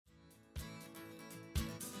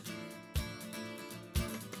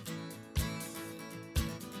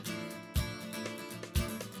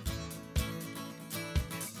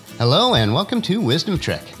Hello and welcome to Wisdom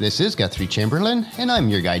Trek. This is Guthrie Chamberlain, and I'm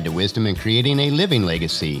your guide to wisdom and creating a living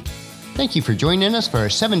legacy. Thank you for joining us for our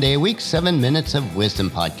 7-day-a-week, 7 Minutes of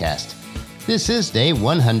Wisdom podcast. This is day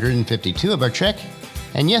 152 of our trek,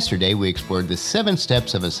 and yesterday we explored the 7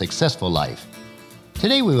 steps of a successful life.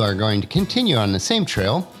 Today we are going to continue on the same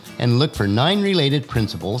trail and look for 9 related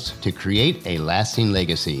principles to create a lasting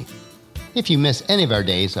legacy. If you miss any of our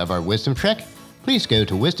days of our Wisdom Trek, please go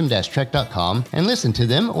to wisdom-trek.com and listen to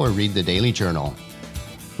them or read the daily journal.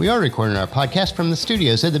 We are recording our podcast from the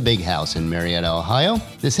studios at the Big House in Marietta, Ohio.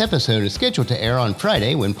 This episode is scheduled to air on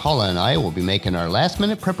Friday when Paula and I will be making our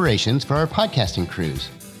last-minute preparations for our podcasting cruise.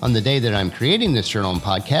 On the day that I'm creating this journal and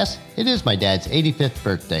podcast, it is my dad's 85th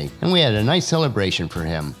birthday, and we had a nice celebration for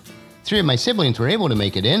him. 3 of my siblings were able to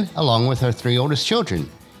make it in, along with our 3 oldest children.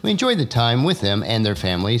 We enjoyed the time with them and their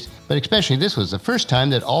families, but especially this was the first time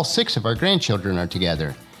that all 6 of our grandchildren are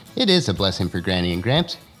together. It is a blessing for Granny and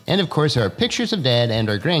Gramps, and of course there are pictures of Dad and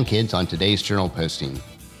our grandkids on today's journal posting.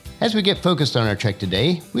 As we get focused on our trek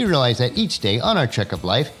today, we realize that each day on our trek of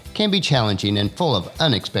life can be challenging and full of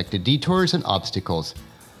unexpected detours and obstacles.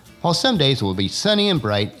 While some days will be sunny and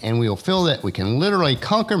bright and we will feel that we can literally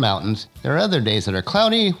conquer mountains, there are other days that are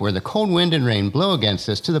cloudy where the cold wind and rain blow against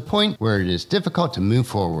us to the point where it is difficult to move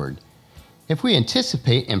forward. If we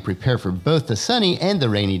anticipate and prepare for both the sunny and the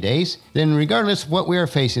rainy days, then regardless of what we are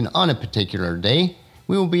facing on a particular day,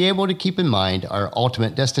 we will be able to keep in mind our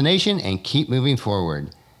ultimate destination and keep moving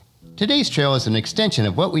forward. Today's trail is an extension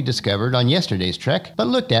of what we discovered on yesterday's trek, but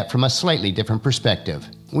looked at from a slightly different perspective.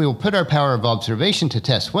 We will put our power of observation to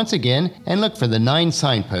test once again and look for the 9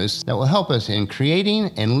 signposts that will help us in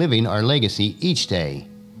creating and living our legacy each day.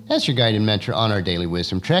 As your guide and mentor on our daily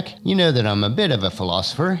wisdom trek, you know that I'm a bit of a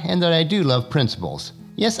philosopher and that I do love principles.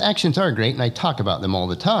 Yes, actions are great and I talk about them all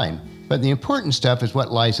the time, but the important stuff is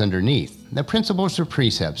what lies underneath, the principles or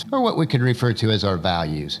precepts, or what we could refer to as our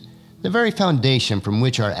values, the very foundation from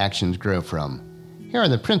which our actions grow from. Here are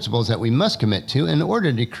the principles that we must commit to in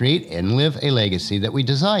order to create and live a legacy that we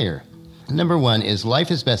desire. Number 1 is life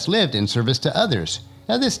is best lived in service to others.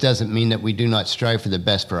 Now this doesn't mean that we do not strive for the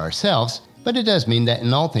best for ourselves, but it does mean that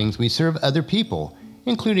in all things we serve other people,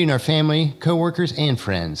 including our family, co-workers, and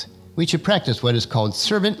friends. We should practice what is called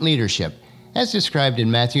servant leadership, as described in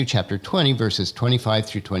Matthew chapter 20, verses 25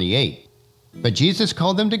 through 28. But Jesus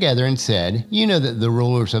called them together and said, "You know that the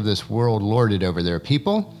rulers of this world lord it over their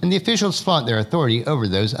people, and the officials flaunt their authority over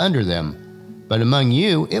those under them. But among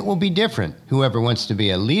you it will be different. Whoever wants to be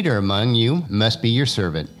a leader among you must be your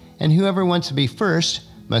servant, and whoever wants to be first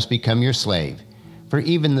must become your slave. For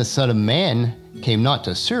even the Son of Man came not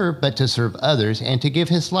to serve, but to serve others, and to give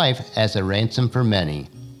his life as a ransom for many."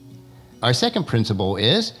 Our second principle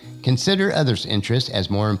is, consider others' interests as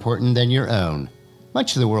more important than your own.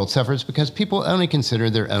 Much of the world suffers because people only consider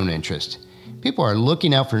their own interest. People are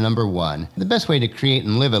looking out for number 1. The best way to create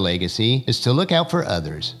and live a legacy is to look out for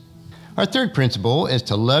others. Our third principle is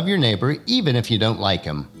to love your neighbor even if you don't like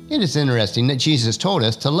him. It is interesting that Jesus told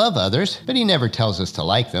us to love others, but he never tells us to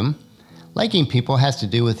like them. Liking people has to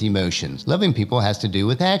do with emotions. Loving people has to do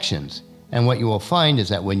with actions. And what you will find is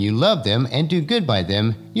that when you love them and do good by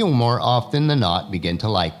them, you will more often than not begin to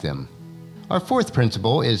like them. Our fourth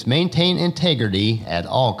principle is maintain integrity at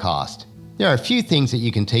all cost. There are a few things that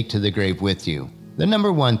you can take to the grave with you. The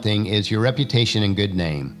number 1 thing is your reputation and good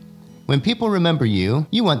name. When people remember you,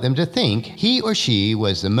 you want them to think, he or she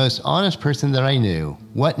was the most honest person that I knew.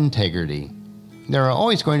 What integrity. There are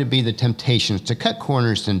always going to be the temptations to cut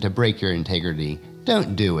corners and to break your integrity.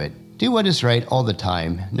 Don't do it. Do what is right all the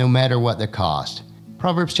time, no matter what the cost.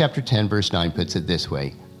 Proverbs chapter 10 verse 9 puts it this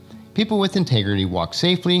way. People with integrity walk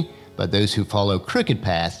safely, but those who follow crooked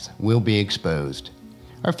paths will be exposed.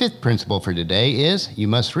 Our 5th principle for today is you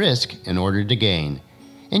must risk in order to gain.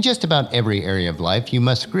 In just about every area of life, you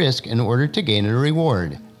must risk in order to gain a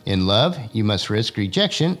reward. In love, you must risk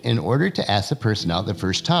rejection in order to ask the person out the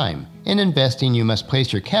first time. In investing, you must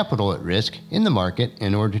place your capital at risk in the market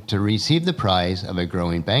in order to receive the prize of a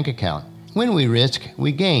growing bank account. When we risk,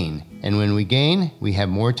 we gain, and when we gain, we have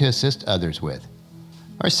more to assist others with.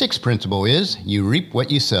 Our 6th principle is you reap what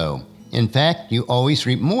you sow. In fact, you always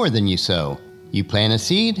reap more than you sow. You plant a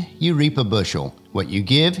seed, you reap a bushel. What you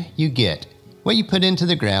give, you get. What you put into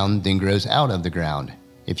the ground then grows out of the ground.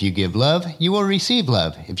 If you give love, you will receive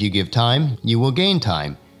love. If you give time, you will gain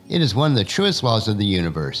time. It is one of the truest laws of the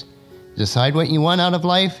universe. Decide what you want out of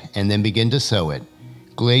life and then begin to sow it.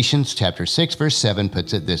 Galatians chapter 6 verse 7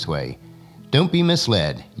 puts it this way. Don't be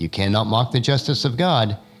misled. You cannot mock the justice of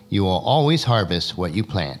God. You will always harvest what you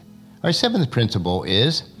plant. Our 7th principle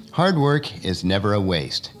is hard work is never a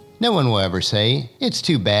waste. No one will ever say, "It's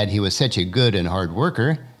too bad he was such a good and hard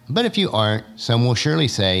worker." But if you aren't, some will surely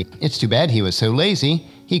say, it's too bad he was so lazy,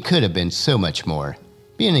 he could have been so much more.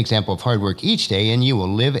 Be an example of hard work each day and you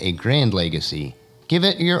will live a grand legacy. Give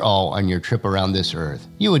it your all on your trip around this earth.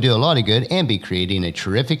 You will do a lot of good and be creating a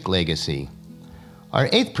terrific legacy. Our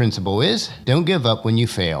 8th principle is, don't give up when you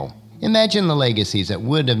fail. Imagine the legacies that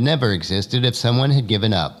would have never existed if someone had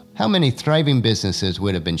given up. How many thriving businesses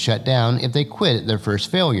would have been shut down if they quit at their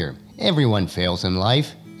first failure? Everyone fails in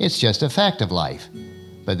life. It's just a fact of life.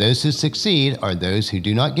 But those who succeed are those who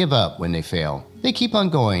do not give up when they fail. They keep on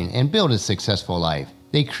going and build a successful life.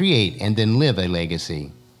 They create and then live a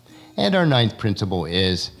legacy. And our 9th principle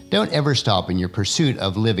is, don't ever stop in your pursuit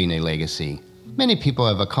of living a legacy. Many people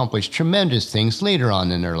have accomplished tremendous things later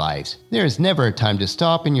on in their lives. There is never a time to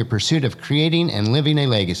stop in your pursuit of creating and living a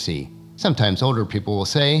legacy. Sometimes older people will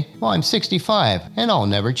say, well, I'm 65 and I'll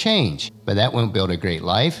never change. But that won't build a great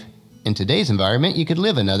life. In today's environment, you could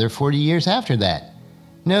live another 40 years after that.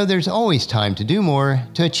 No, there's always time to do more,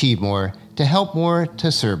 to achieve more, to help more,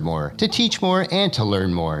 to serve more, to teach more, and to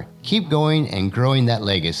learn more. Keep going and growing that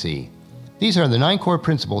legacy. These are the 9 core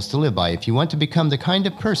principles to live by if you want to become the kind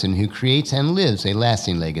of person who creates and lives a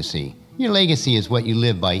lasting legacy. Your legacy is what you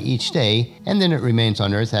live by each day, and then it remains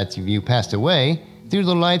on earth after you passed away through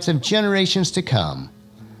the lives of generations to come.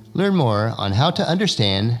 Learn more on how to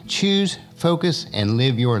understand, choose, focus, and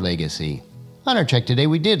live your legacy. On our trek today,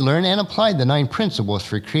 we did learn and apply the 9 principles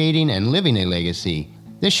for creating and living a legacy.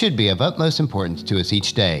 This should be of utmost importance to us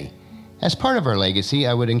each day. As part of our legacy,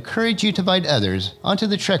 I would encourage you to invite others onto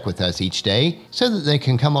the trek with us each day so that they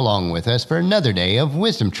can come along with us for another day of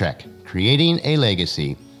Wisdom Trek, creating a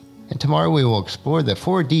legacy. And tomorrow we will explore the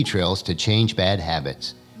 4 D trails to change bad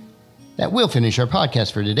habits. That will finish our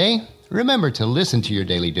podcast for today. Remember to listen to your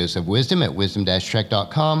daily dose of wisdom at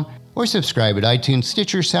wisdom-trek.com or subscribe at iTunes,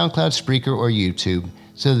 Stitcher, SoundCloud, Spreaker, or YouTube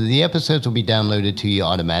so that the episodes will be downloaded to you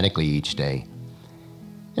automatically each day.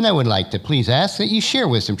 And I would like to please ask that you share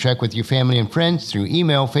Wisdom Trek with your family and friends through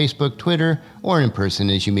email, Facebook, Twitter, or in person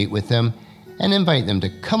as you meet with them, and invite them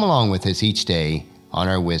to come along with us each day on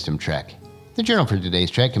our Wisdom Trek. The journal for today's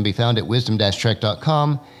trek can be found at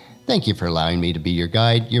wisdom-trek.com. Thank you for allowing me to be your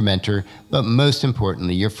guide, your mentor, but most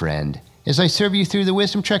importantly, your friend, as I serve you through the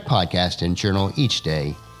Wisdom Trek podcast and journal each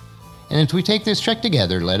day. And as we take this trek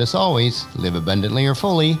together, let us always live abundantly or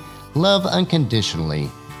fully, love unconditionally,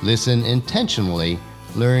 listen intentionally,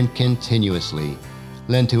 learn continuously,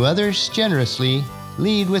 lend to others generously,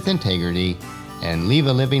 lead with integrity, and leave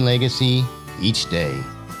a living legacy each day.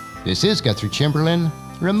 This is Guthrie Chamberlain,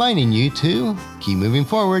 reminding you to keep moving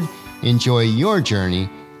forward, enjoy your journey,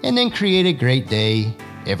 and then create a great day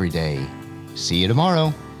every day. See you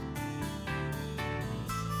tomorrow.